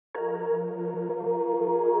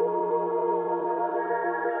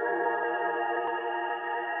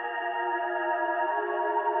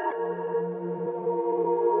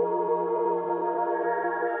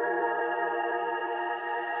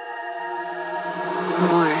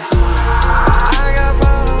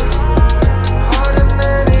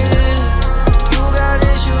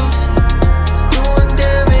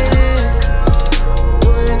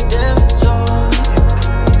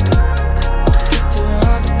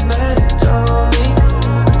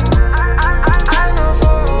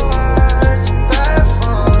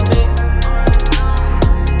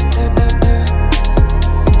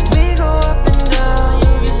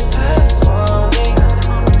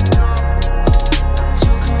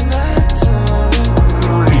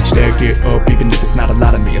get up. Even if it's not a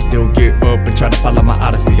lot of me, I still get up and try to follow my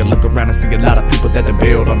odyssey. I look around and see a lot of people that they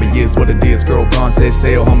build on me. Is what it is, girl gone, said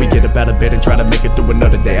sail. Homie, get up out of bed and try to make it through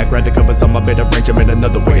another day. I grab the covers on my bed, arrange them in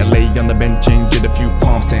another way. I lay on the bench and get a few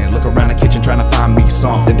pumps in. Look around the kitchen trying to find me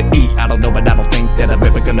something to eat. I don't know, but I don't think that I'm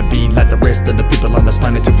ever gonna be like the rest of the people on this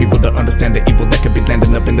planet. Too feeble to understand the evil that could be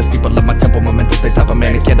landing up in the steeple of my temple. My mental stays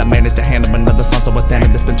hypermanic, yet I managed to handle another song. So I stand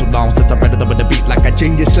and it's been too long since I read it up with the beat like a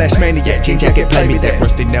genius slash maniac. Jean jacket, play me that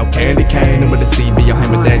rusty nail candy cane. And with a CB, I'll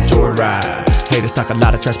hand with that joyride. Haters talk a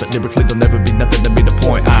lot of trash, but lyrically they'll never be nothing to be the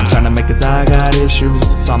point I'm trying to make, cause I got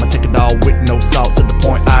issues. So I'ma take it all with no salt to the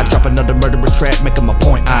point. I drop another murderous track, making my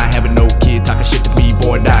point. I ain't having no kid talking shit to me,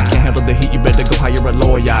 boy, die. Can't handle the heat, you better go hire a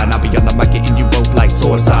lawyer. And I'll be on the mic getting you both like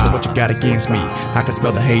suicide. So what you got against me? I can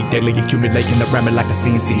smell the hate daily accumulating around me like a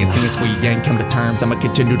CNC. And since we ain't come to terms, I'ma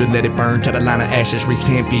continue to let it burn till the line of ashes reach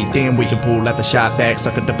 10 feet. Then we can pull out the shot back,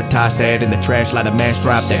 suck it up and toss that in the trash like a mass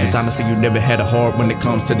drop that. Cause honestly, you never had a heart when it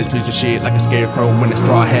comes to this music shit. Like a scarecrow when the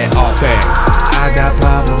straw hat all facts. I got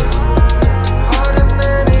problems.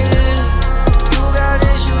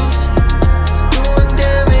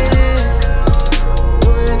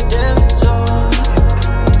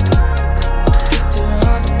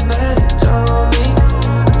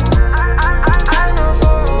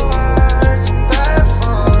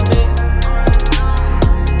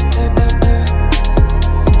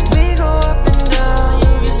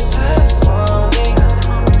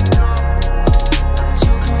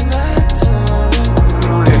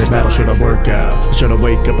 Should I work out? Should I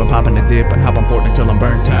wake up and pop in the dip and hop on Fortnite until I'm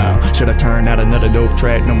burnt out? Should I turn out another dope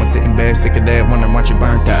track? No one sitting back, sick of that, wondering why she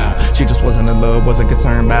burnt out. She just wasn't in love, wasn't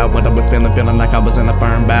concerned about what I was feeling like I was in a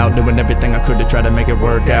firm bout. Doing everything I could to try to make it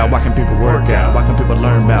work out. Why can't people work out? Why can't people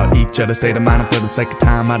learn about each other's state of mind? And for the sake of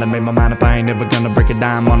time, I done made my mind up. I ain't never gonna break a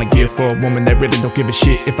dime on a gift for a woman that really don't give a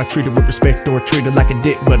shit if I treat her with respect or treat her like a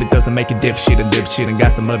dick. But it doesn't make a diff. She done dip shit and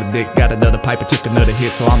got some other dick. Got another pipe and took another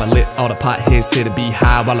hit, so I'ma lit all the potheads sit to be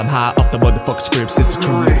high while I'm high off the motherfucking scripts. It's a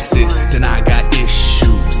true lyricist and I got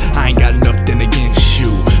issues. I ain't got nothing against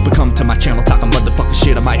you, but come to my channel talking motherfucking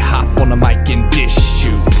shit, I might hop on the mic and dish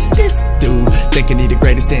you. This dude thinking he the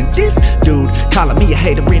greatest, and this dude calling me a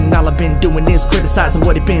hater, and all I've been doing is criticizing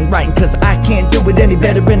what he been writing, cause I can't do it any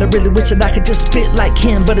better. And I really wish that I could just spit like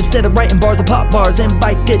him, but instead of writing bars I pop bars and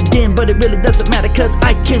bike again. But it really doesn't matter cause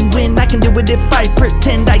I can win. I can do it if I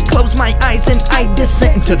pretend. I close my eyes and I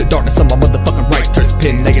descend into the darkness of my motherfucking writer's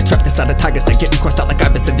pen. They get trapped inside the tigers, they getting crossed out like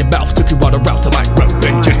Ivis in your mouth. Took you all the route to my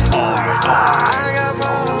revenge. I got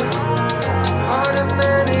problems, too hard to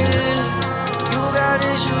manage. You got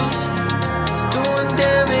issues, it's doing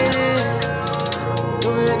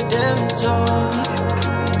damage on me.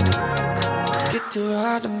 Get too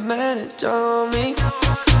hard to manage on me.